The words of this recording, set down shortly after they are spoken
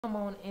Come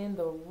on in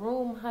the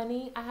room,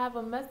 honey. I have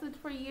a message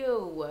for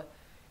you.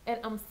 And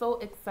I'm so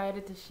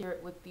excited to share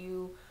it with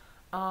you.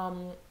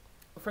 Um,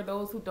 for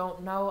those who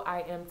don't know, I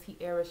am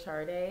Tiara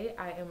Shardé.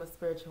 I am a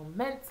spiritual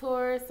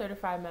mentor,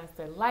 certified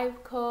master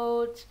life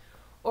coach,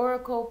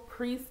 oracle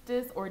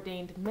priestess,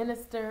 ordained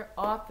minister,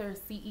 author,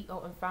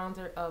 CEO, and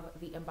founder of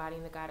the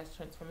Embodying the Goddess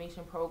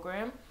Transformation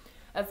Program,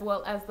 as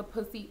well as the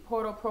Pussy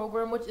Portal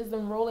Program, which is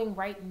enrolling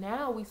right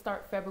now. We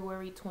start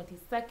February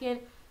 22nd.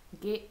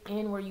 Get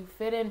in where you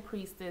fit in,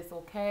 priestess,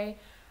 okay?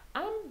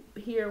 I'm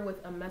here with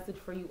a message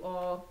for you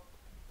all.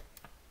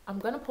 I'm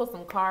going to pull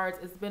some cards.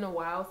 It's been a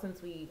while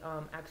since we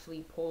actually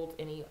pulled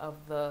any of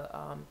the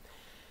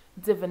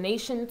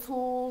divination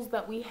tools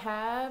that we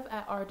have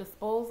at our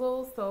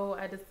disposal. So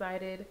I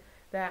decided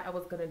that I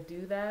was going to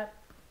do that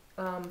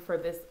for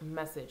this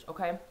message,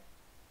 okay?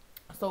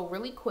 So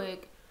really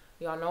quick,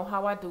 y'all know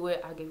how I do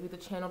it. I give you the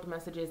channeled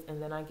messages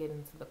and then I get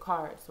into the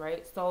cards,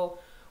 right? So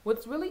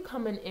what's really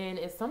coming in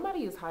is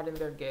somebody is hiding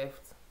their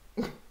gift.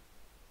 And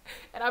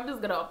I'm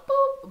just gonna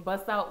boop,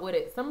 bust out with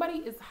it. Somebody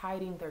is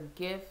hiding their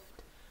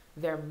gift,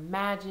 their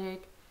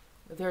magic,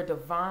 their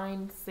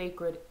divine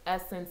sacred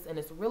essence, and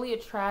it's really a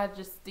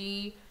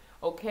tragedy,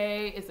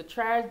 okay? It's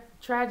a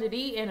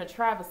tragedy and a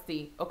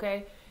travesty,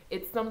 okay?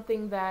 It's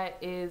something that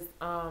is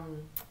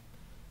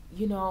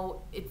you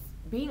know, it's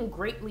being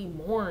greatly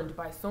mourned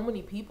by so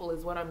many people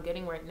is what I'm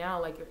getting right now.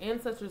 Like, your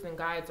ancestors and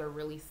guides are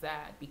really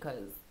sad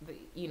because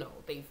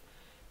they've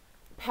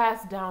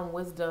passed down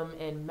wisdom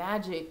and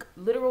magic,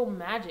 literal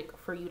magic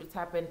for you to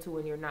tap into,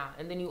 and you're not.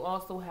 And then you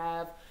also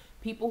have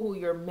people who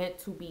you're meant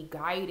to be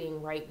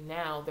guiding right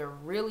now. They're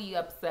really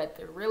upset.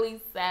 They're really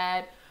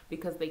sad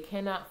because they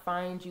cannot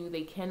find you.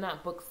 They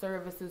cannot book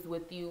services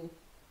with you,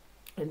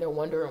 and they're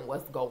wondering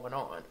what's going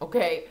on,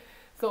 okay?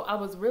 So I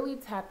was really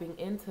tapping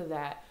into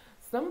that.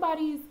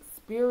 Somebody's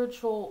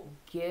spiritual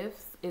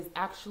gifts is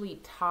actually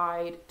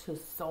tied to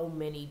so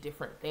many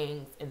different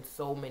things and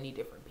so many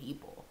different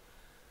people.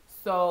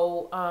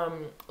 So,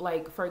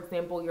 like, for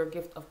example, your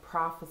gift of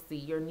prophecy,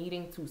 you're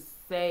needing to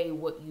say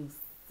what you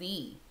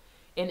see.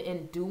 And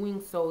in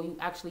doing so, you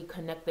actually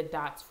connect the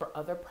dots for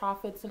other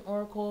prophets and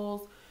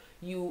oracles.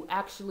 You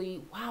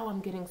actually, wow,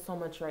 I'm getting so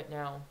much right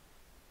now.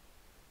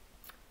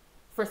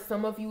 For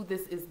some of you,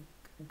 this is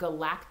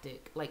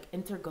galactic, like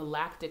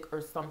intergalactic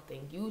or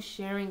something. You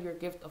sharing your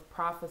gift of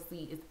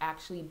prophecy is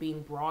actually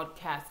being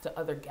broadcast to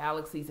other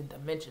galaxies and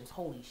dimensions.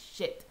 Holy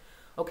shit.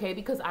 Okay,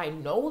 because I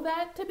know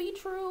that to be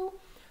true.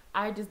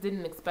 I just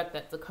didn't expect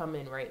that to come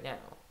in right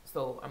now.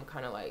 So I'm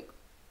kind of like,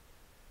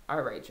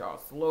 all right, y'all,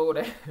 slow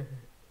down.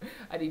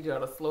 I need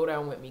y'all to slow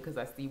down with me because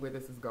I see where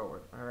this is going.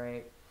 All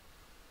right.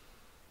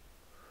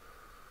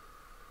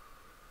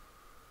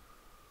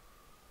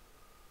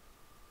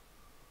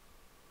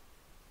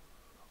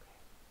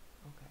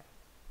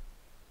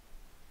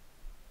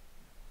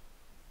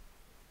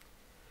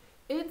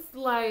 It's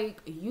like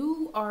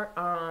you are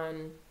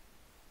on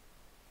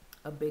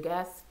a big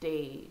ass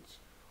stage,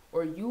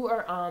 or you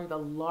are on the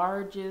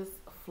largest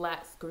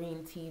flat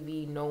screen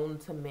TV known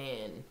to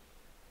man,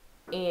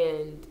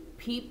 and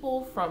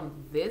people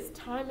from this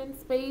time and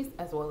space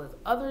as well as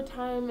other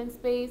time and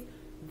space,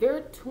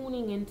 they're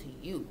tuning into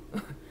you.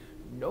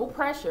 No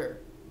pressure,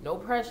 no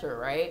pressure,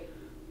 right?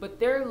 But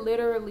they're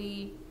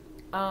literally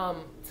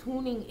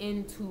tuning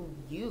into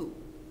you,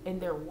 and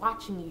they're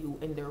watching you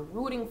and they're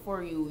rooting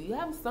for you. You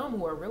have some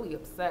who are really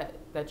upset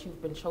that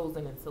you've been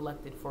chosen and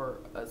selected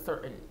for a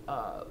certain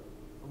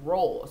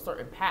role, a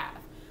certain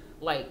path,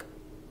 like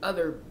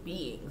other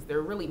beings.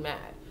 They're really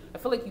mad. I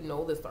feel like you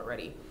know this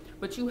already,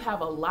 but you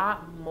have a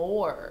lot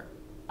more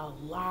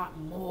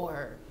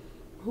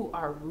who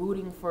are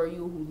rooting for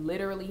you, who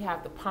literally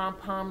have the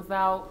pom-poms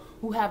out,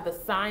 who have the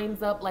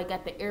signs up like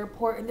at the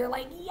airport, and they're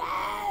like,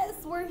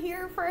 yes, we're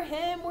here for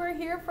him, we're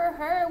here for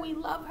her, we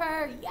love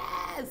her,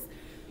 yes.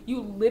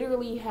 You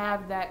literally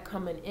have that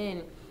coming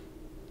in.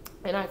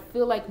 And I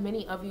feel like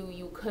many of you,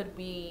 you could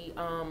be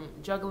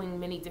juggling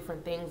many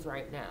different things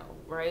right now,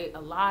 right?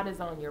 A lot is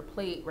on your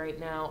plate right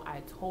now.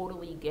 I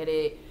totally get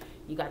it.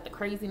 You got the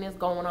craziness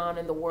going on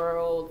in the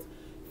world.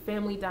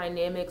 Family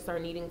dynamics are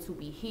needing to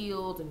be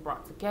healed and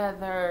brought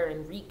together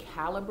and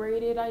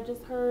recalibrated, I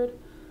just heard.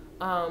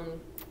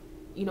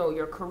 You know,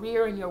 your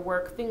career and your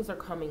work, things are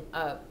coming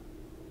up.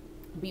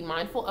 Be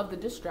mindful of the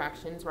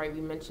distractions, right?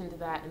 We mentioned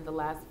that in the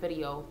last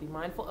video. Be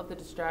mindful of the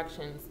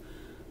distractions.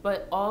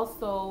 But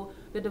also,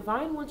 the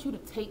divine wants you to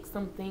take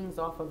some things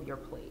off of your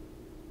plate.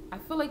 I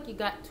feel like you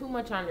got too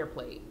much on your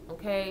plate,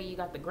 okay? You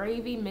got the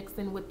gravy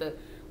mixing with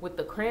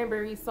the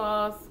cranberry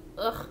sauce.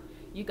 Ugh.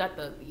 You got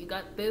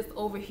this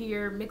over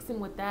here mixing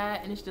with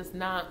that, and it's just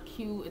not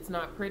cute. It's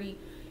not pretty.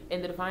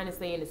 And the divine is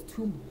saying it's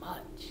too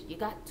much. You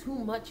got too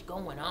much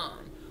going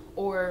on.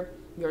 Or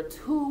you're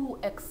too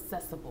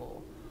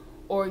accessible.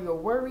 Or you're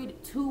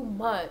worried too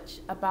much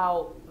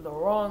about the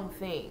wrong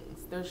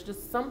things. There's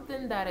just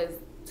something that is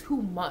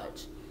too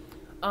much.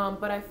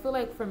 But I feel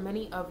like for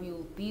many of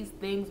you, these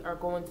things are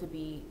going to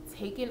be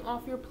taken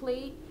off your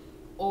plate,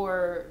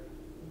 or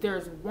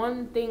there's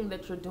one thing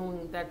that you're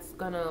doing that's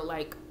gonna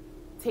like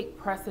take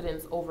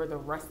precedence over the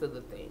rest of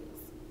the things.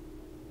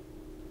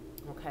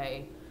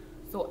 Okay,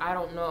 so I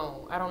don't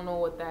know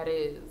what that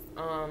is.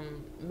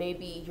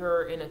 Maybe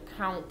you're an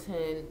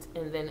accountant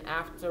and then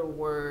after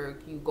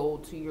work you go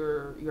to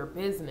your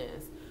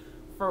business.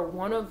 For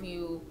one of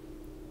you,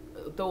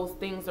 those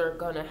things are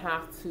gonna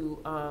have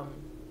to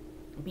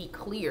be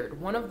cleared.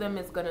 One of them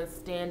is gonna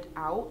stand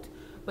out,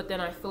 but then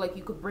I feel like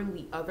you could bring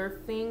the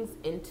other things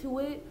into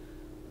it.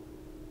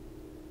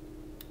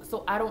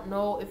 So I don't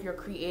know if you're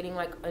creating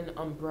like an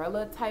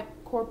umbrella type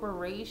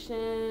corporation.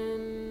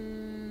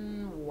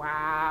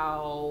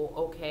 Wow.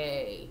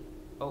 Okay.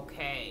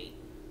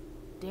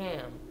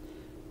 Damn.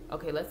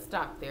 Okay, let's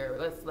stop there.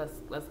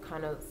 Let's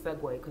kind of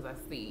segue because I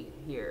see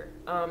here.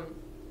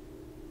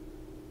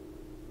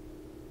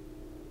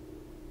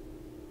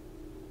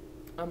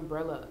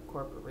 Umbrella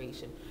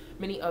corporation.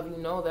 Many of you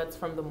know that's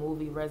from the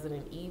movie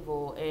Resident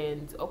Evil,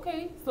 and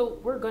okay, so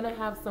we're gonna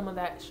have some of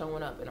that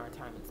showing up in our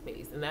time and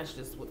space, and that's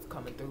just what's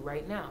coming through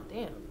right now.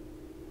 Damn,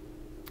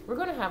 we're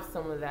gonna have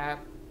some of that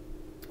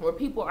where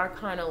people are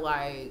kind of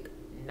like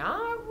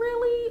not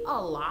really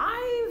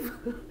alive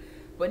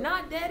but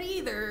not dead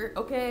either.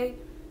 Okay,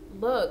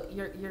 look,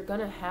 you're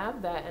gonna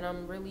have that, and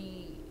I'm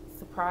really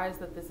surprised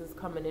that this is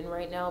coming in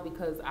right now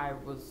because I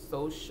was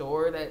so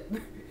sure that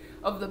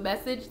of the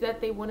message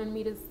that they wanted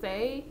me to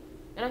say,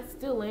 and I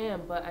still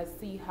am, but I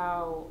see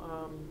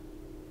how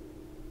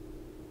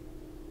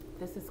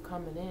this is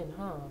coming in,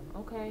 huh?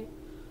 Okay.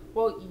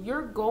 Well,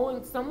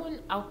 someone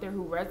out there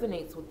who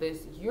resonates with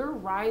this, you're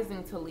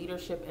rising to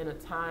leadership in a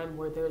time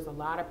where there's a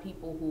lot of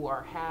people who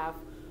are half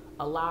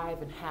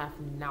alive and half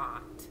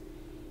not.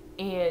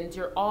 And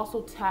you're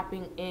also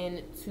tapping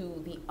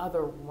into the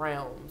other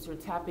realms. You're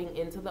tapping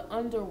into the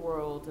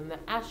underworld and the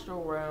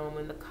astral realm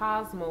and the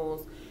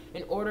cosmos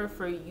in order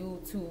for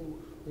you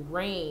to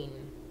reign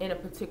in a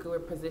particular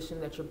position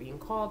that you're being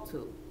called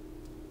to.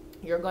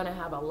 You're going to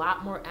have a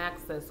lot more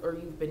access, or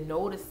you've been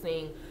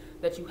noticing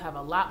that you have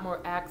a lot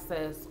more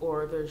access,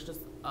 or there's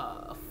just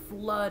a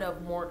flood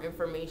of more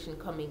information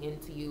coming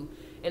into you,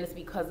 and it's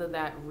because of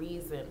that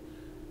reason.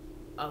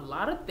 A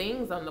lot of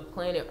things on the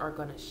planet are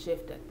going to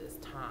shift at this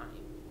time.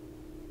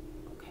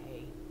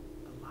 Okay?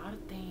 A lot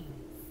of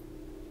things.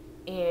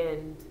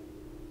 And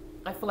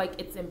I feel like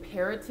it's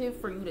imperative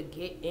for you to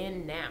get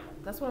in now.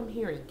 That's what I'm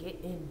hearing. Get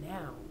in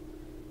now.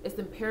 It's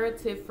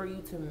imperative for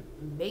you to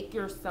make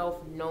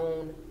yourself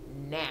known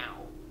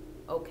now.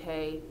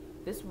 Okay?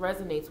 This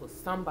resonates with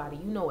somebody.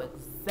 You know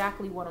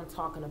exactly what I'm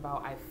talking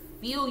about. I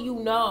feel you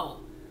know.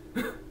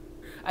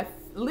 I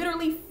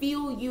literally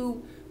feel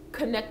you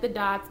connect the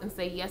dots and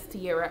say, yes,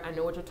 Tiara, I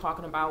know what you're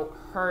talking about.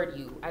 Heard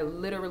you. I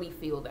literally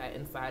feel that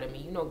inside of me.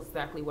 You know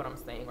exactly what I'm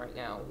saying right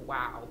now.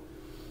 Wow.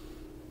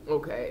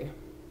 Okay.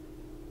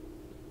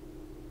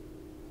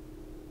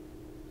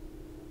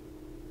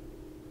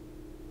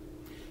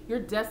 Your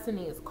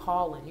destiny is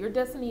calling. Your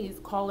destiny is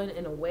calling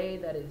in a way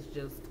that is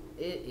just,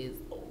 it is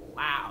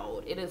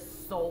loud. It is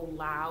so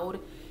loud,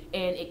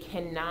 and it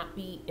cannot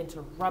be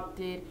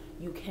interrupted.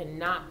 You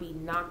cannot be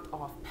knocked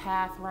off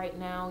path right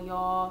now,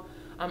 y'all.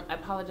 I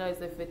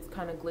apologize if it's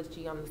kind of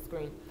glitchy on the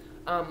screen.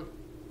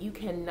 You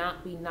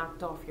cannot be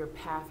knocked off your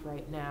path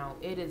right now.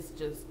 It is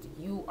just,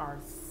 you are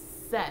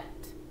set.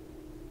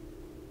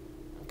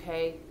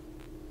 Okay?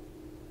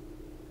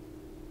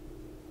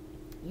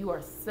 You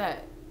are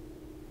set.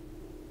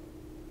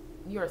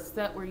 You are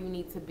set where you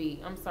need to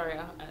be. I'm sorry,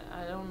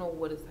 I don't know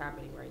what is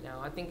happening right now.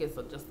 I think it's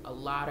just a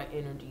lot of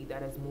energy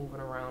that is moving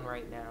around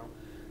right now.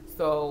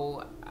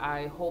 So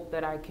I hope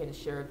that I can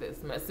share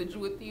this message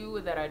with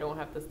you, that I don't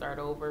have to start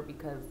over,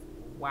 because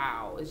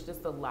wow, it's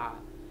just a lot.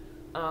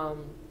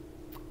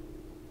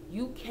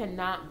 You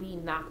cannot be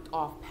knocked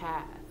off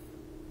path.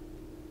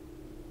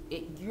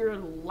 You're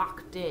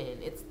locked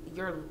in.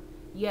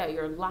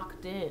 You're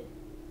locked in.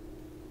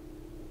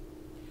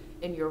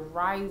 And you're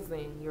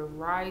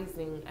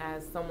rising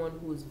as someone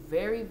who's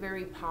very,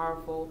 very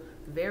powerful,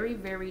 very,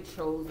 very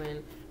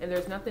chosen, and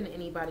there's nothing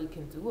anybody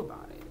can do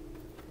about it.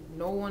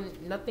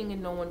 Nothing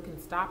and no one can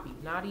stop you.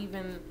 Not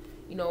even,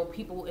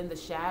 people in the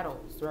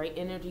shadows, right?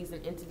 Energies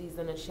and entities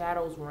in the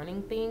shadows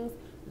running things,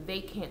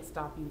 they can't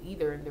stop you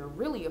either, and they're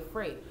really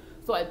afraid.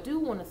 So I do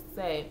want to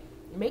say,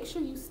 make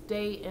sure you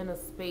stay in a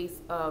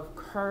space of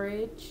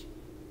courage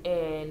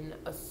and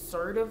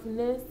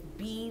assertiveness.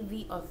 Be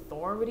the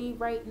authority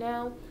right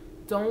now.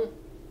 Don't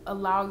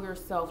allow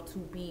yourself to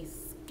be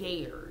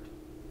scared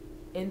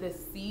in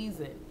this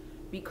season,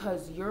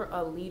 because you're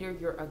a leader,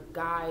 you're a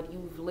guide.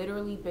 You've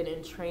literally been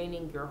in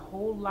training your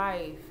whole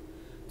life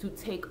to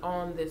take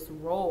on this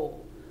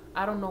role.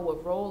 I don't know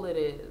what role it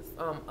is,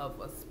 of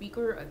a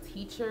speaker, a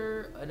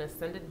teacher, an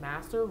ascended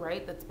master,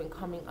 right? That's been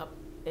coming up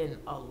in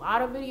a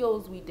lot of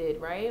videos we did,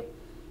 right?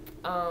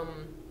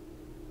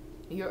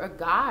 You're a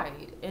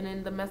guide. And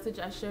in the message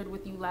I shared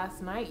with you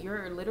last night,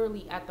 you're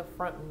literally at the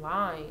front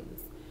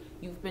lines.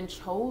 You've been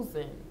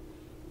chosen,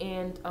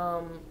 and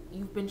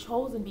you've been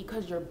chosen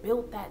because you're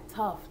built that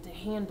tough to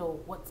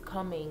handle what's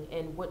coming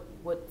and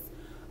what's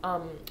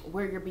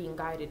where you're being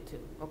guided to.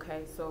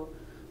 Okay, so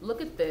Look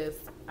at this.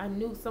 I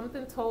knew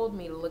something told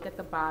me to look at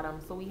the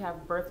bottom. So we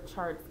have birth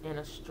charts and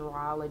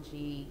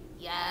astrology.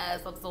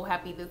 Yes, I'm so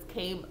happy this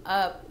came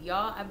up.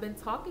 Y'all, I've been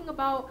talking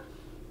about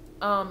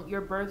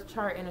your birth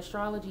chart and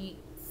astrology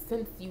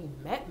since you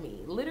met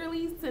me.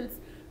 Literally since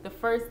the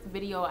first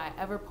video I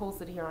ever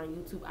posted here on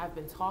YouTube, I've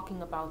been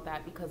talking about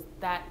that because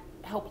that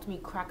helped me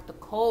crack the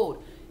code.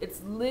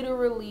 It's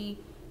literally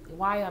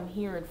why I'm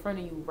here in front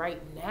of you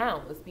right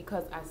now. Is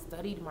because I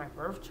studied my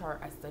birth chart,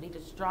 I studied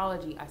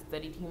astrology, I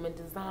studied human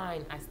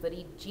design, I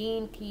studied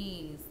gene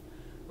keys,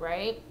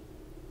 right?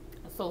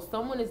 So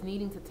someone is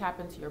needing to tap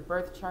into your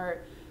birth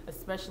chart,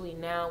 especially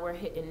now. We're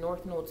hitting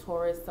North Node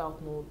Taurus,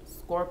 South Node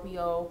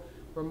Scorpio.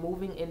 We're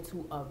moving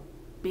into a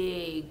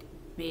big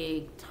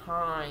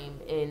time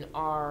in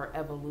our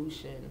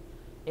evolution,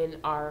 in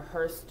our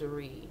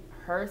herstory,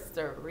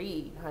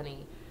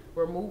 honey.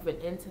 We're moving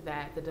into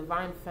that. The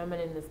divine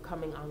feminine is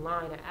coming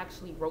online. I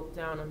actually wrote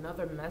down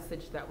another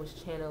message that was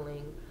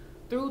channeling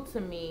through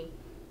to me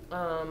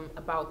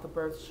about the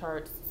birth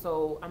charts.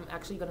 So I'm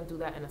actually going to do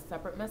that in a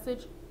separate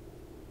message.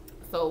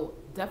 So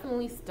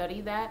definitely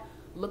study that.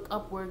 Look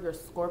up where your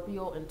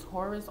Scorpio and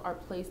Taurus are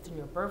placed in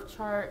your birth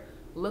chart.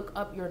 Look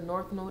up your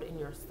North Node and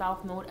your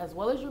South Node, as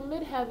well as your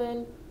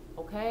midheaven,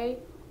 okay?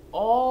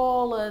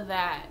 All of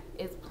that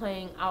is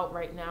playing out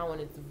right now,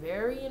 and it's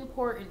very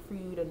important for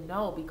you to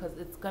know because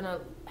it's going to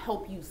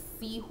help you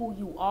see who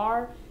you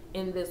are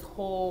in this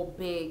whole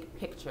big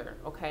picture,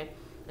 okay?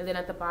 And then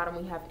at the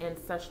bottom, we have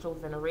ancestral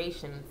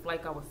veneration. It's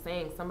like I was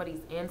saying,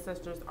 somebody's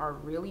ancestors are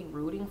really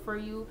rooting for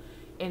you,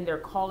 and they're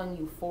calling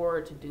you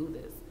forward to do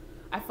this.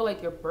 I feel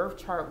like your birth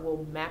chart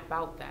will map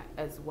out that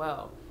as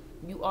well.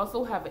 You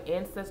also have an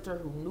ancestor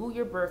who knew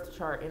your birth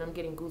chart, and I'm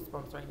getting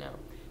goosebumps right now.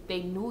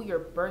 They knew your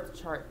birth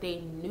chart. They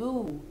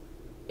knew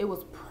it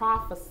was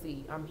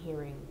prophecy. I'm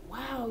hearing.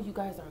 Wow, you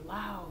guys are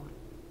loud.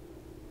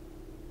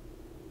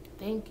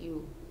 Thank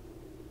you.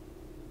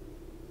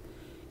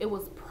 It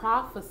was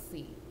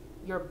prophecy,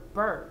 your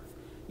birth.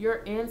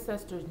 Your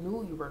ancestors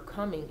knew you were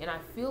coming. And I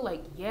feel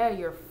like, yeah,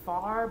 your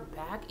far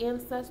back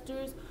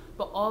ancestors,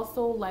 but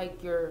also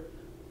like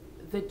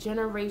the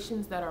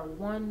generations that are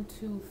 1,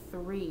 2,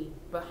 3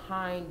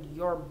 behind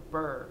your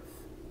birth.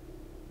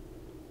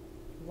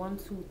 1,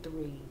 2,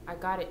 3. I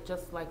got it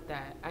just like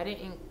that. I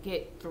didn't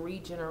get 3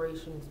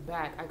 generations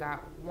back. I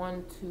got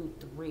 1, 2,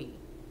 3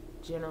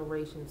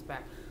 generations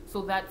back.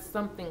 So that's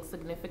something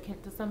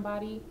significant to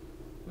somebody.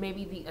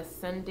 Maybe the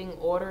ascending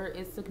order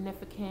is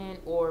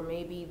significant, or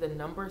maybe the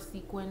number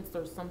sequence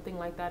or something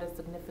like that is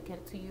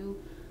significant to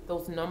you.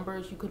 Those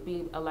numbers, you could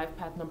be a life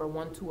path number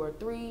 1, 2, or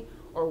 3,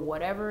 or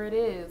whatever it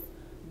is.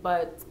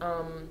 But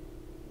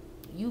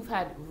you've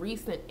had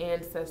recent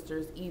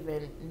ancestors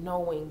even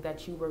knowing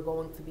that you were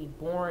going to be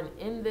born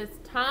in this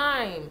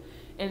time,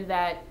 and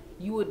that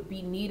you would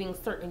be needing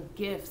certain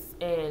gifts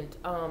and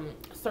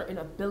certain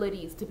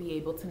abilities to be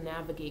able to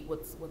navigate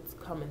what's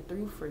coming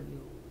through for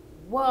you.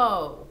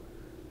 Whoa.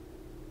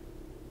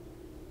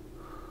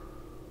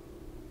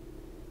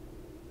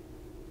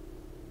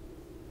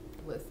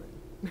 Listen,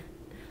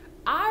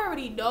 I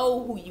already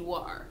know who you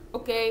are,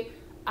 okay?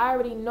 I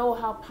already know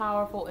how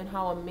powerful and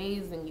how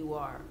amazing you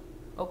are,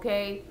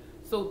 okay?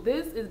 So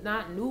this is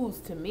not news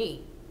to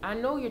me. I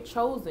know you're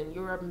chosen.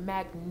 You're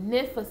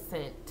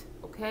magnificent,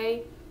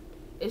 okay?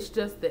 It's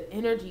just the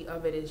energy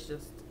of it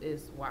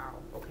is wow,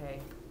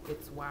 okay?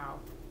 It's wow.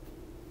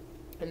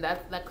 And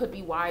that could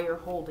be why you're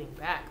holding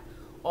back.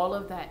 All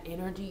of that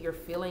energy you're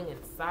feeling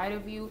inside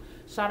of you.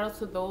 Shout out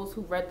to those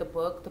who read the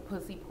book, The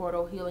Pussy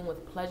Portal, Healing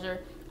with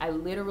Pleasure. I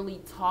literally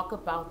talk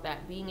about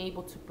that, being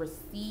able to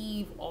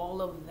perceive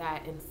all of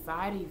that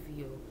inside of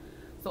you.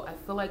 So I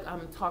feel like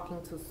I'm talking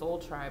to Soul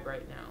Tribe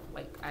right now.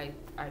 Like I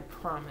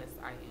promise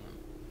I am.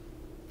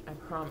 I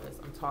promise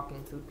I'm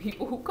talking to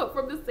people who come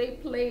from the same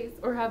place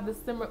or have a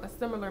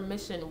similar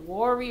mission.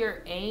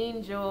 Warrior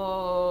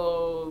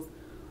angels.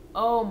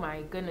 Oh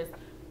my goodness.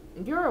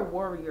 You're a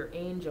warrior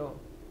angel.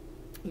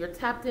 You're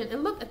tapped in.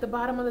 And look, at the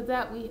bottom of the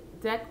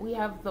deck, we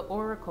have the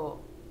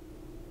Oracle.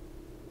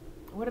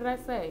 What did I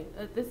say?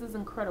 This is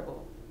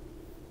incredible.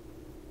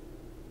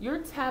 You're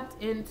tapped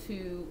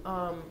into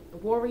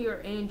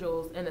warrior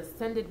angels and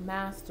ascended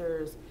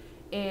masters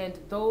and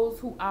those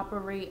who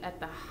operate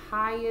at the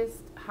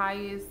highest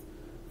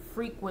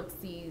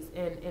frequencies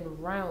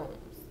and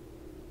realms.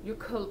 You're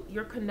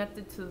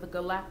connected to the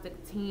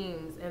galactic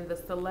teams and the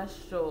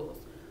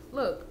celestials.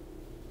 Look.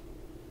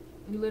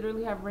 You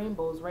literally have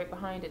rainbows right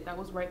behind it. That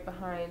was right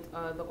behind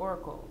the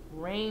Oracle.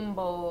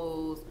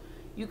 Rainbows.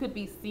 You could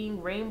be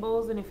seeing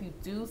rainbows, and if you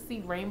do see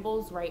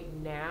rainbows right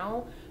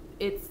now,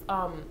 it's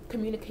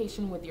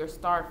communication with your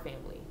star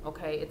family,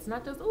 okay? It's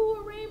not just,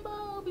 oh, a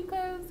rainbow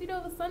because, you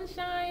know, the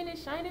sunshine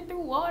is shining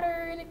through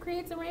water and it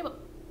creates a rainbow.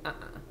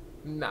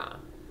 Nah.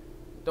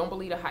 Don't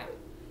believe the hype.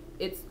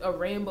 It's a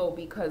rainbow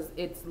because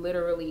it's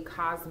literally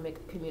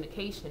cosmic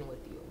communication with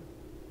you.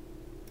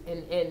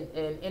 And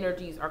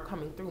energies are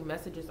coming through,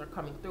 messages are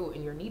coming through,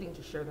 and you're needing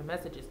to share the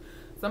messages.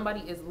 Somebody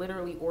is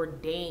literally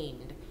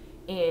ordained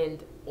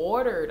and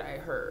ordered, I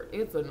heard.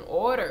 It's an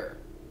order.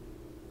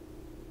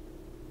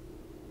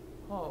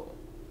 call,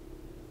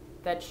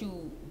 that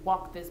you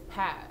walk this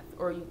path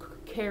or you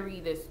carry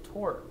this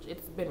torch.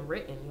 It's been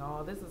written,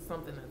 y'all. This is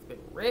something that's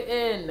been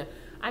written.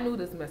 I knew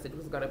this message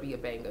was gonna be a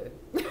banger.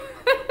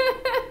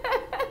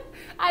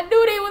 I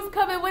knew they was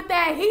coming with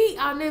that heat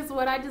on this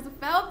one. I just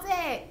felt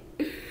it.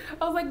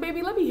 I was like,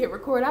 baby, let me hit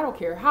record. I don't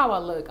care how I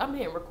look. I'm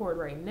hitting record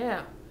right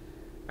now.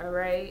 All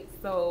right.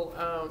 So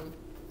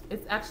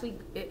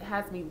it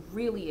has me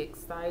really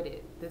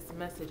excited. This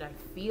message, I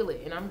feel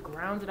it, and I'm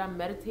grounded. I'm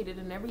meditated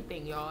and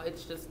everything, y'all.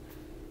 It's just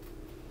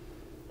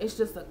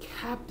a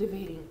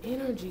captivating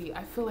energy.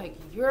 I feel like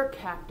you're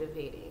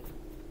captivating.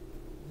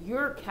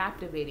 You're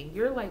captivating.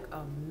 You're like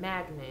a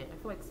magnet. I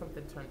feel like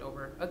something turned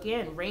over.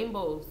 Again,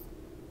 rainbows.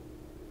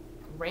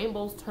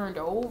 Rainbows turned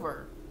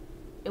over.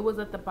 It was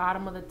at the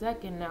bottom of the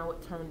deck and now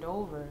it turned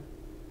over.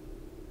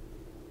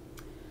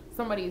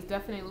 Somebody is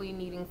definitely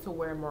needing to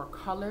wear more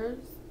colors.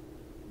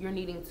 You're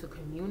needing to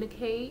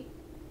communicate.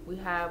 We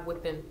have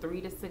within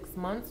 3 to 6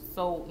 months.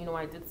 So, you know,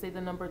 I did say the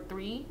number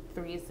 3.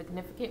 3 is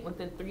significant.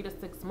 Within 3 to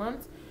 6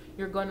 months,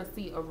 you're going to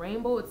see a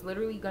rainbow. It's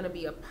literally going to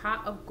be a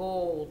pot of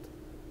gold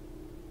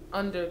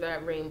under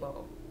that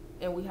rainbow.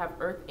 And we have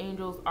earth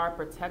angels are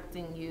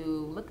protecting you.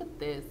 Look at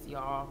this,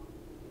 y'all.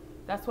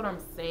 That's what I'm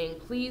saying.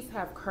 Please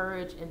have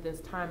courage in this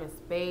time and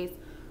space.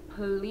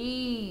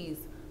 Please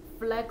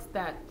flex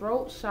that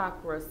throat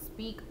chakra.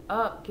 Speak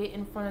up. Get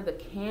in front of the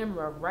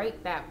camera.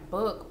 Write that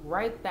book.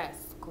 Write that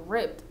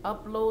script.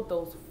 Upload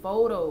those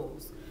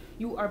photos.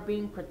 You are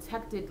being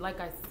protected.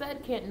 Like I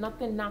said, can't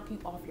nothing knock you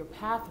off your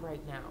path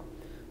right now.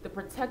 The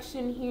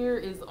protection here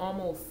is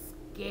almost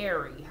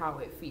scary how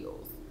it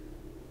feels.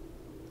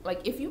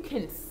 Like if you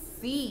can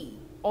see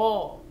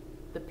all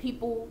the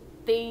people,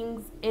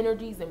 things,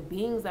 energies, and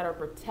beings that are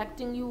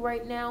protecting you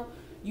right now,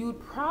 you'd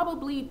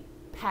probably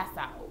pass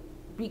out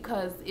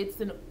because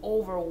it's an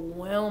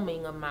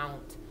overwhelming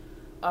amount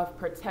of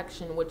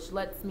protection, which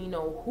lets me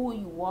know who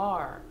you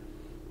are,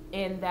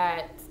 and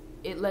that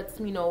it lets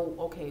me know,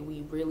 okay,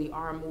 we really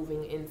are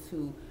moving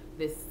into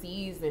this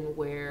season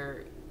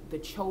where the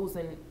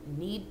chosen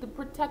need the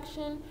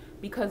protection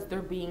because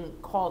they're being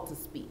called to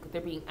speak.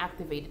 They're being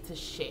activated to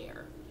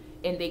share.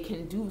 And they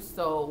can do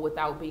so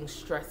without being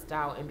stressed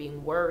out and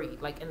being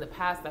worried. Like in the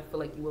past, I feel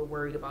like you were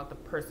worried about the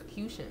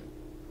persecution.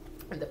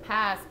 In the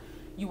past,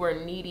 you were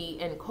needy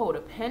and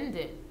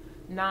codependent.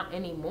 Not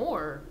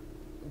anymore.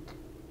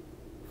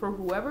 For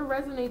whoever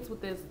resonates with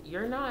this,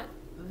 you're not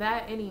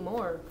that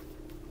anymore.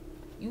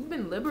 You've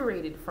been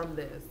liberated from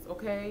this,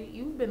 okay?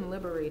 You've been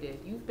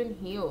liberated. You've been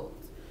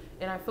healed.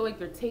 And I feel like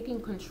you're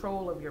taking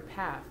control of your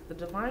path. The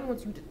divine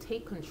wants you to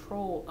take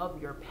control of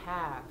your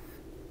path.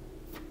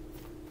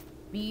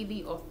 Be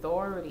the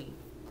authority.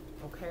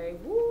 Okay.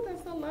 Woo,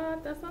 that's a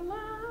lot. That's a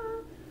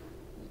lot.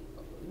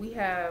 We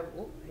have,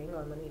 oh, hang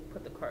on, let me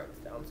put the cards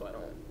down so I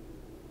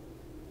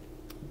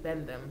don't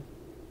bend them.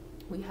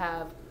 We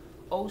have,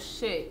 oh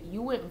shit,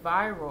 you went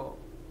viral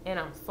and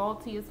I'm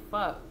salty as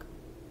fuck.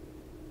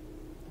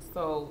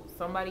 So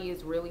somebody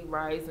is really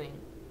rising.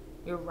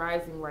 You're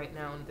rising right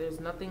now and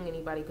there's nothing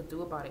anybody could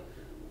do about it.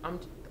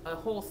 A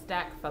whole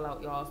stack fell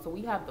out, y'all. So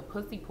we have the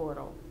pussy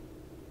portal.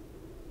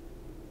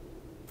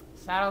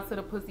 Shout out to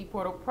the Pussy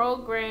Portal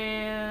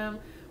program.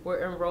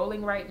 We're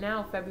enrolling right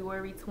now.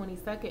 February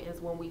 22nd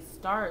is when we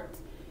start.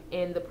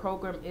 And the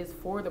program is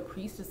for the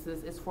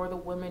priestesses. It's for the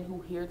women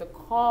who hear the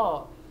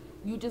call.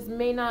 You just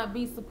may not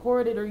be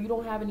supported or you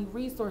don't have any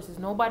resources.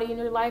 Nobody in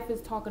your life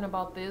is talking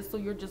about this. So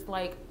you're just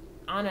like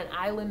on an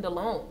island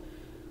alone.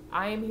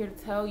 I am here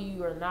to tell you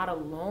you're not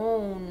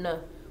alone.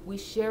 We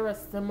share a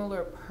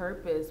similar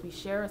purpose. We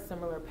share a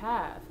similar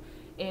path.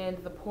 And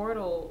the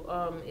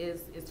portal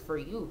is for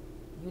you.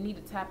 You need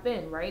to tap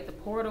in, right? The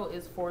portal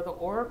is for the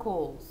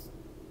oracles.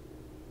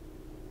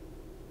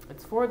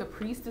 It's for the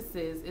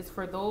priestesses. It's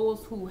for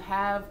those who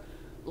have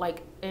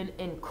like an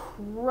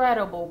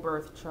incredible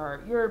birth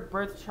chart. Your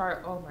birth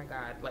chart, oh my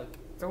God, like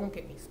don't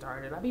get me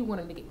started. I be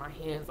wanting to get my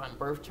hands on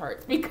birth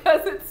charts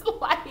because it's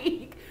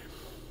like,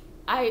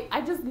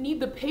 I just need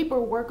the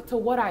paperwork to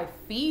what I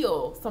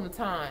feel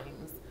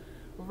sometimes.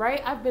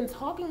 Right? I've been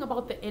talking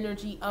about the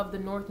energy of the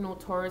North Node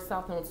Taurus,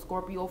 South Node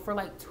Scorpio for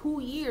like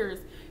 2 years.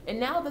 And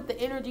now that the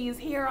energy is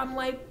here, I'm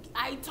like,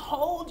 I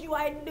told you,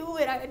 I knew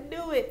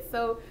it.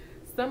 So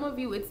some of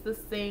you, it's the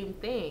same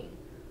thing.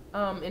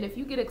 And if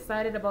you get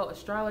excited about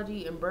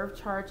astrology and birth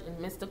charts and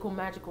mystical,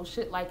 magical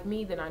shit like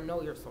me, then I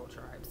know your soul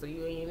tribe. So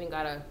you ain't even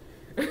gotta,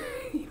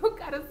 you don't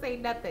gotta say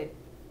nothing.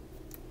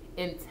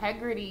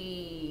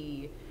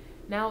 Integrity.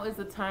 Now is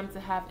the time to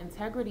have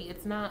integrity.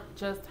 It's not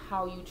just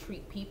how you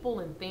treat people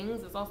and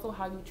things. It's also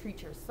how you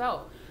treat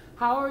yourself.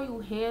 How are you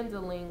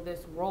handling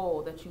this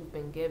role that you've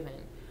been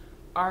given?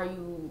 Are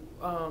you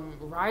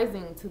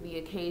rising to the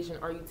occasion?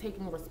 Are you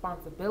taking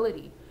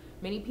responsibility?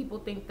 Many people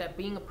think that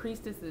being a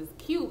priestess is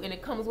cute and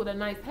it comes with a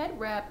nice head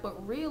wrap,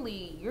 but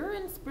really you're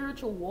in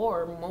spiritual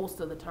war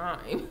most of the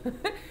time,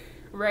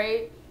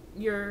 right?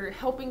 You're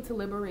helping to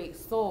liberate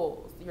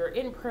souls. You're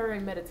in prayer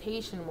and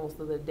meditation most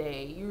of the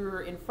day.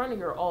 You're in front of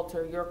your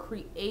altar. You're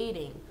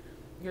creating.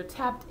 You're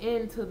tapped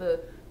into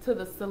the to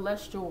the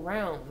celestial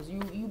realms.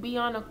 You be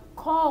on a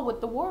call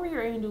with the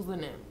warrior angels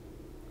in them.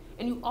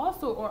 And you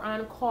also are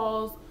on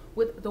calls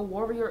with the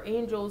warrior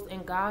angels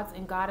and gods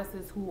and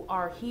goddesses who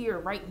are here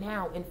right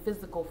now in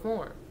physical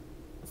form.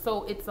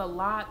 So it's a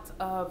lot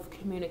of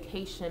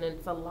communication.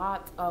 It's a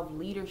lot of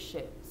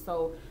leadership.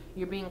 So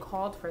you're being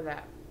called for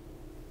that.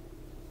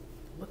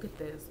 Look at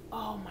this.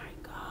 Oh my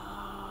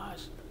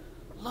gosh.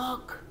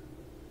 Look.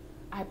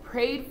 I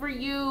prayed for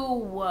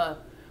you.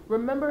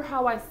 Remember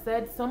how I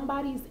said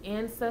somebody's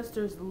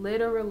ancestors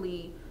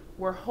literally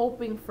were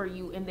hoping for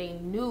you, and they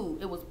knew,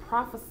 it was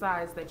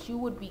prophesied that you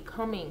would be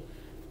coming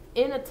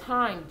in a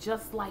time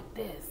just like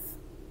this.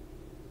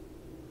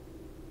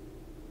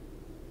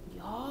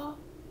 Y'all,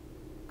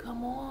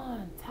 come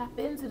on, tap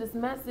into this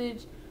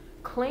message,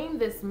 claim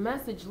this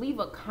message, leave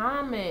a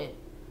comment,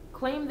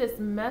 claim this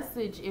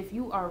message. If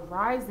you are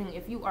rising,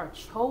 if you are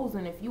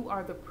chosen, if you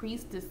are the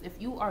priestess, if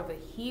you are the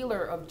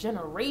healer of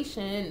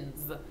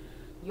generations,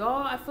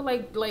 y'all, I feel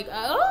like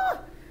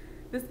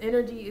this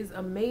energy is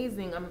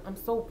amazing. I'm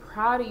so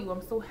proud of you.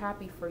 I'm so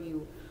happy for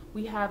you.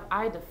 We have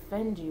I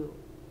defend you.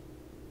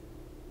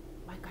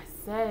 Like I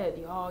said,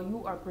 y'all,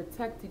 you are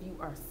protected. You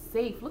are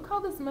safe. Look how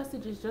this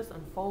message is just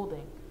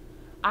unfolding.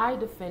 I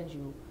defend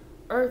you.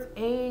 Earth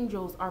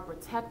angels are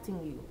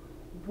protecting you.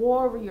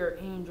 Warrior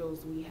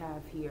angels we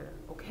have here,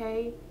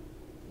 okay?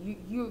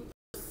 You're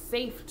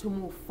safe to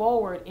move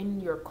forward in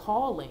your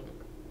calling.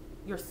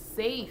 You're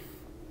safe.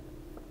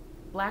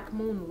 Black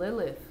Moon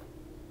Lilith.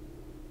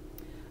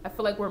 I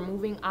feel like we're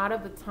moving out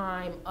of the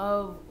time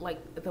of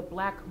like the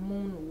Black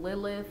Moon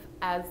Lilith,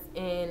 as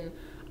in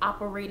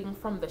operating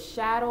from the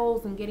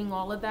shadows and getting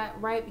all of that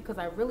right, because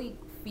I really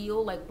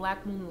feel like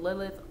Black Moon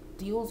Lilith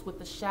deals with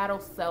the shadow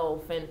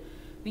self and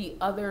the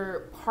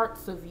other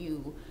parts of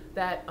you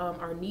that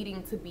are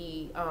needing to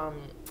be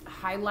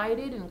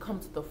highlighted and come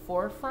to the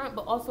forefront,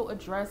 but also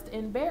addressed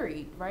and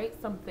buried, right?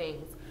 Some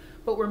things.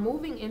 But we're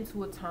moving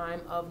into a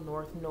time of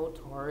North Node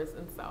Taurus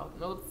and South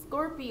Node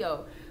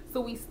Scorpio. So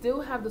we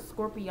still have the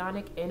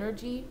scorpionic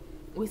energy.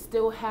 We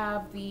still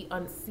have the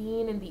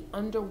unseen and the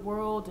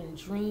underworld and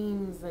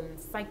dreams and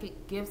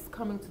psychic gifts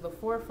coming to the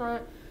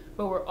forefront.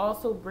 But we're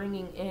also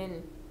bringing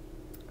in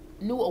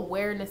new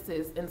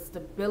awarenesses and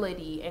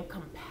stability and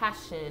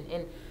compassion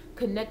and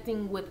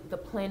connecting with the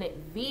planet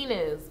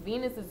Venus.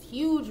 Venus is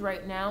huge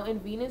right now, and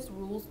Venus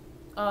rules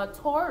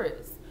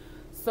Taurus.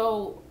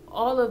 So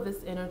all of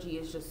this energy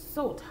is just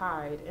so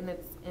tied, and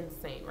it's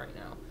insane right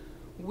now.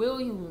 Will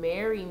you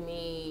marry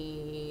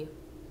me?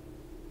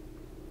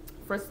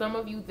 For some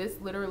of you, this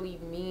literally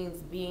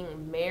means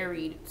being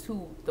married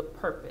to the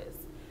purpose,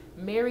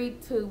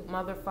 married to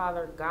Mother,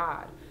 Father,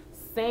 God,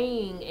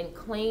 saying and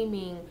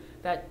claiming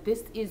that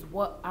this is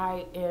what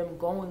I am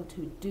going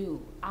to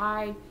do.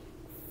 I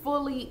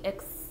fully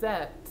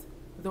accept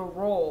the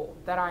role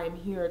that I am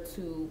here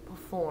to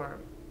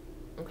perform.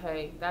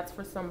 Okay, that's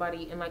for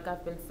somebody. And like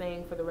I've been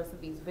saying for the rest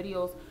of these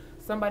videos,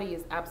 somebody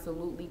is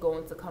absolutely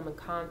going to come in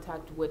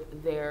contact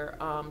with their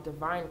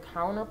divine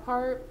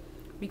counterpart,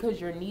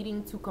 because you're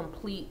needing to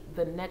complete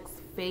the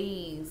next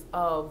phase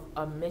of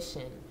a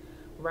mission,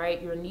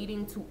 right? You're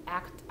needing to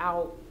act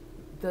out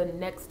the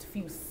next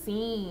few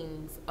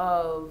scenes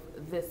of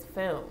this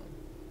film.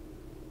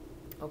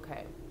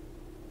 Okay,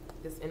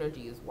 this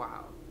energy is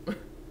wild.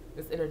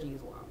 This energy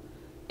is wild.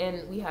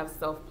 And we have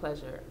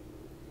self-pleasure.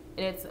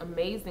 And it's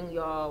amazing,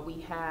 y'all.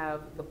 We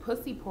have the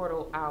pussy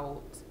portal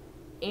out,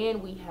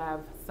 and we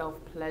have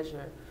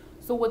self-pleasure.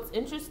 So what's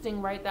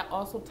interesting, right, that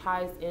also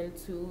ties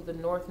into the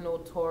North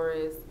Node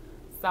Taurus,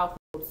 South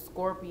Node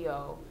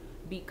Scorpio,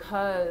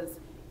 because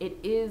it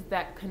is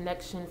that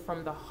connection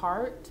from the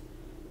heart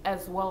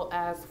as well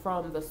as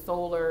from the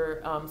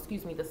solar,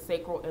 the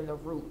sacral and the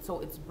root. So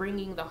it's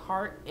bringing the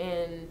heart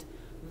and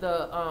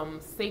the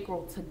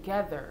sacral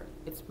together.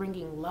 It's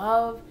bringing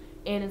love,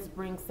 and it's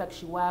bringing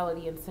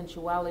sexuality and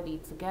sensuality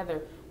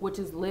together, which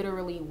is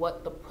literally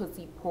what the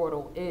pussy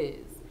portal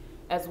is,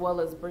 as well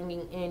as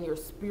bringing in your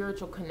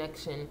spiritual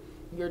connection,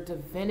 your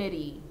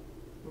divinity,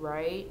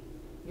 right?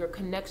 Your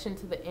connection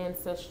to the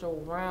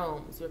ancestral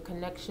realms, your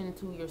connection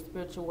to your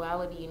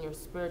spirituality and your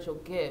spiritual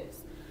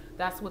gifts.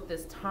 That's what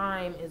this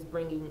time is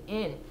bringing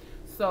in.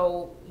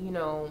 So, you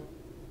know,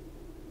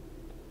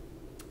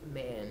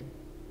 man,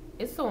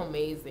 it's so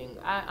amazing.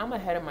 I'm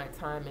ahead of my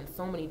time in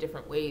so many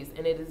different ways,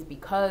 and it is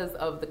because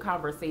of the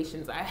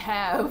conversations I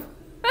have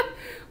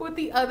with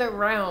the other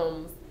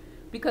realms,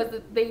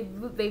 because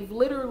they've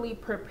literally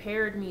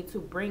prepared me to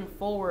bring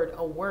forward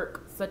a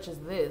work such as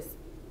this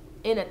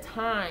in a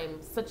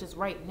time such as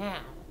right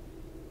now.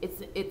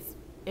 It's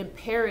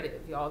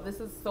imperative, y'all. This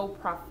is so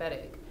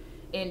prophetic,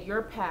 and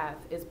your path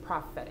is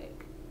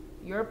prophetic.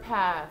 Your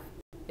path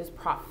is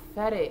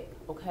prophetic,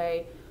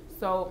 okay?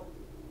 So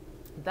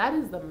that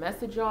is the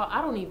message, y'all.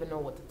 I don't even know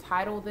what to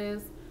title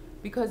this,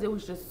 because it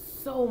was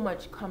just so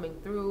much coming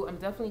through. I'm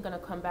definitely going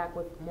to come back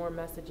with more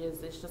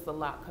messages. It's just a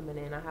lot coming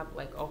in. I have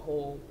like a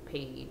whole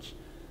page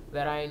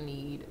that I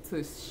need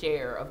to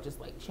share of just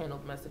like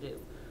channeled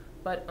messages.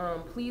 But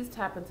please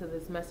tap into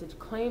this message,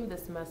 claim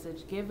this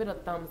message, give it a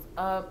thumbs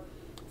up,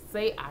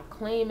 Say I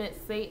claim it.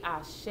 Say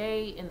Ashe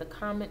in the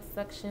comment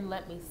section.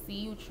 Let me see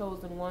you,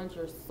 chosen ones,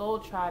 your soul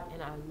tribe,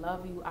 and I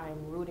love you. I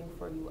am rooting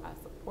for you. I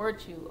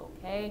support you,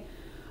 okay?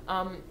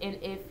 And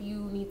if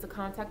you need to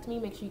contact me,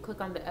 make sure you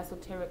click on the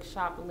esoteric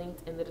shop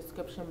linked in the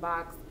description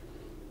box.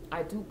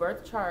 I do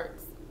birth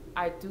charts.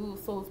 I do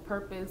soul's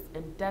purpose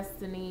and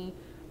destiny.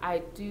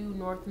 I do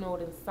North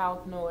Node and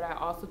South Node. I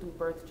also do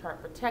birth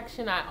chart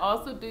protection. I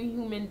also do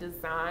human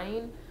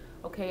design.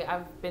 Okay,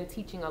 I've been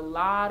teaching a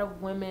lot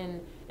of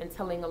women and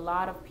telling a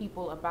lot of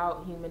people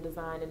about human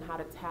design and how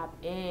to tap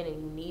in,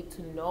 and you need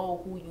to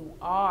know who you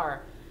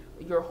are,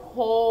 your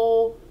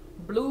whole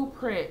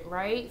blueprint,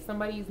 right?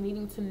 Somebody is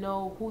needing to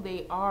know who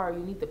they are. You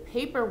need the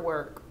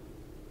paperwork.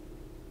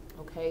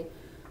 Okay,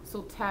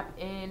 so tap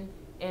in.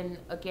 And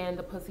again,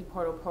 the Pussy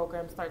Portal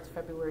program starts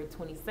February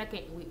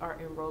 22nd. We are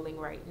enrolling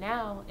right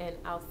now, and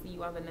I'll see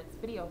you on the next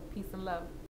video. Peace and love.